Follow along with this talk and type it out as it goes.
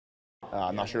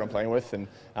I'm not sure who I'm playing with, and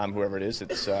whoever it is,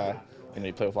 it's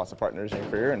you play with lots of partners in your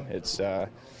career, and it's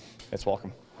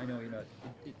welcome. I know you're not.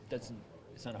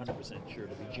 It's not 100% sure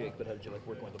to be Jake, but how did you like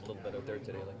working with him a little bit out there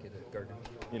today, like at Gardner?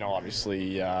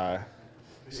 Obviously,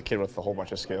 he's a kid with a whole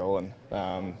bunch of skill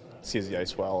and sees the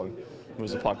ice well and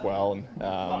moves the puck well and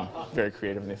very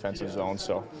creative in the offensive zone.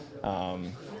 So,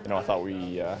 I thought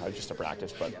it was just a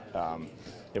practice, but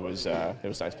it was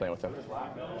nice playing with him.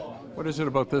 What is it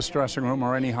about this dressing room,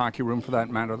 or any hockey room for that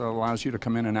matter, that allows you to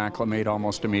come in and acclimate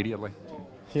almost immediately?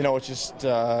 It's just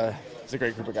it's a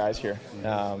great group of guys here.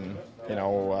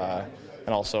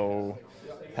 And also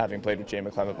having played with Jay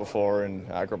McClement before and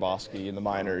Grabowski in the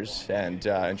minors and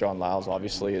John Lyles,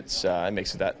 obviously it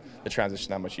makes the transition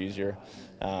that much easier.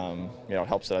 It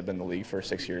helps that I've been in the league for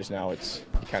 6 years now. You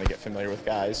kind of get familiar with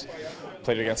guys.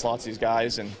 Played against lots of these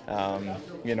guys, and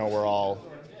we're all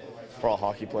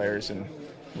hockey players, and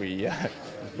we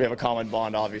have a common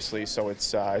bond, obviously. So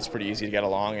it's pretty easy to get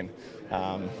along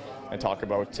and talk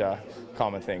about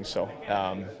common things. So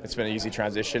it's been an easy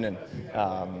transition, and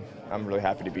I'm really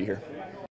happy to be here.